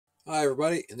Hi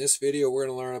everybody, in this video we're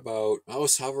going to learn about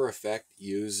mouse hover effect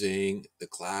using the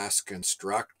class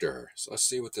constructor. So let's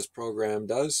see what this program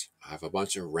does. I have a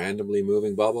bunch of randomly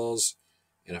moving bubbles,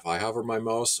 and if I hover my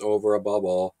mouse over a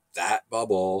bubble, that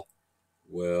bubble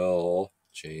will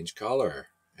change color.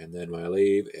 And then when I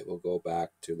leave, it will go back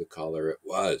to the color it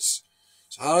was.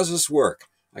 So how does this work?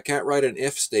 I can't write an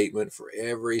if statement for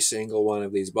every single one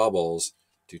of these bubbles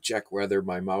to check whether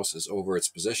my mouse is over its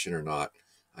position or not.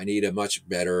 I need a much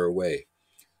better way.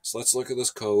 So let's look at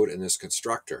this code in this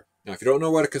constructor. Now, if you don't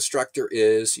know what a constructor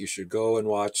is, you should go and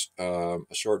watch a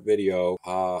short video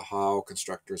how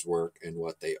constructors work and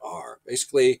what they are.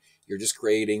 Basically, you're just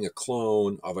creating a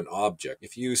clone of an object.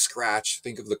 If you Scratch,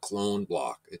 think of the clone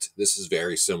block. This is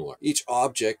very similar. Each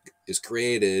object is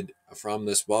created from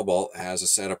this bubble has a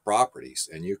set of properties,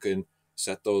 and you can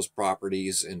set those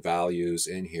properties and values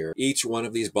in here. Each one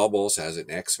of these bubbles has an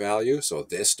x value, so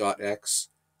this dot x,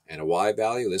 and a y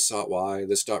value, this dot y,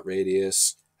 this dot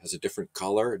radius has a different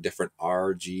color, a different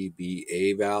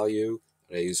RGBA value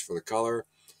that I use for the color.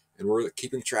 And we're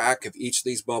keeping track of each of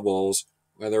these bubbles,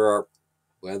 whether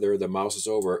the mouse is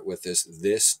over it with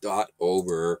this dot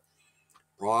over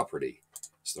property.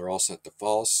 So they're all set to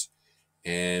false.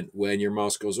 And when your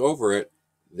mouse goes over it,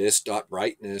 this dot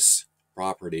brightness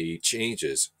property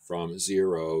changes from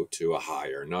 0 to a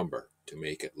higher number to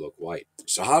make it look white.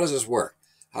 So how does this work?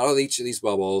 How do each of these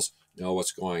bubbles know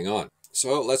what's going on?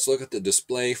 So let's look at the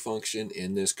display function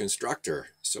in this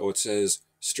constructor. So it says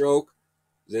stroke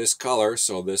this color,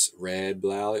 so this red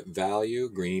value,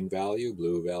 green value,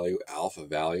 blue value, alpha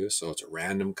value, so it's a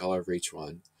random color for each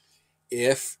one.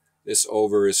 If this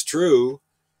over is true,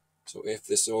 so if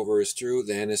this over is true,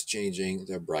 then it's changing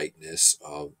the brightness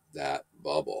of that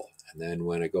bubble. And then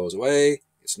when it goes away,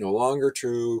 it's no longer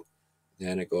true.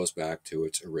 Then it goes back to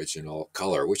its original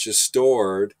color, which is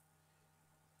stored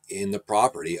in the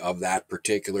property of that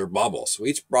particular bubble. So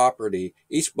each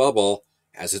bubble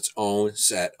has its own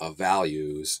set of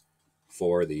values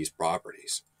for these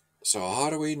properties. So how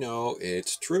do we know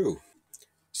it's true?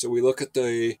 So we look at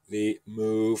the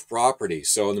move property.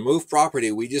 So in the move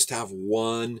property, we just have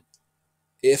one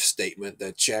if statement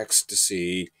that checks to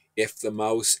see if the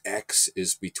mouse X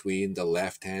is between the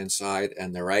left-hand side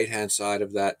and the right-hand side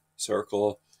of that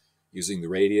circle using the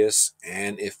radius,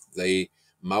 and if the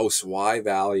mouse Y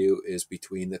value is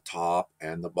between the top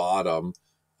and the bottom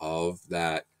of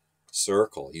that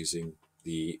circle using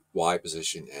the Y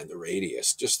position and the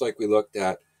radius, just like we looked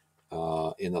at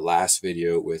in the last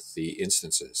video with the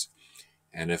instances.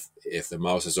 And if the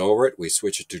mouse is over it, we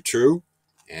switch it to true,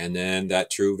 and then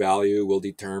that true value will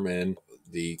determine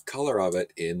the color of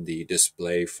it in the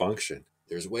display function.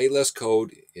 There's way less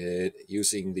code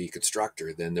using the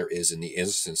constructor than there is in the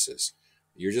instances.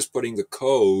 You're just putting the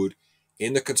code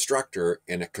in the constructor,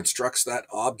 and it constructs that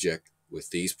object with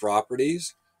these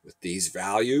properties, with these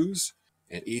values,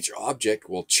 and each object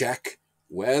will check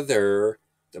whether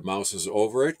the mouse is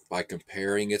over it by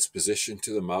comparing its position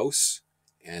to the mouse,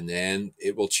 and then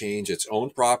it will change its own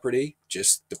property,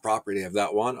 just the property of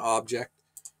that one object,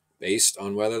 based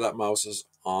on whether that mouse is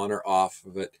on or off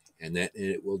of it, and then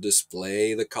it will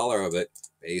display the color of it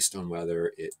based on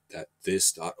whether that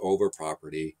this dot over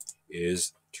property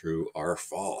is true or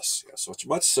false. Yeah, so it's a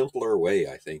much simpler way,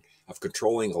 I think, of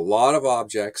controlling a lot of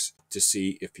objects to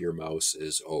see if your mouse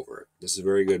is over it. This is a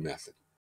very good method.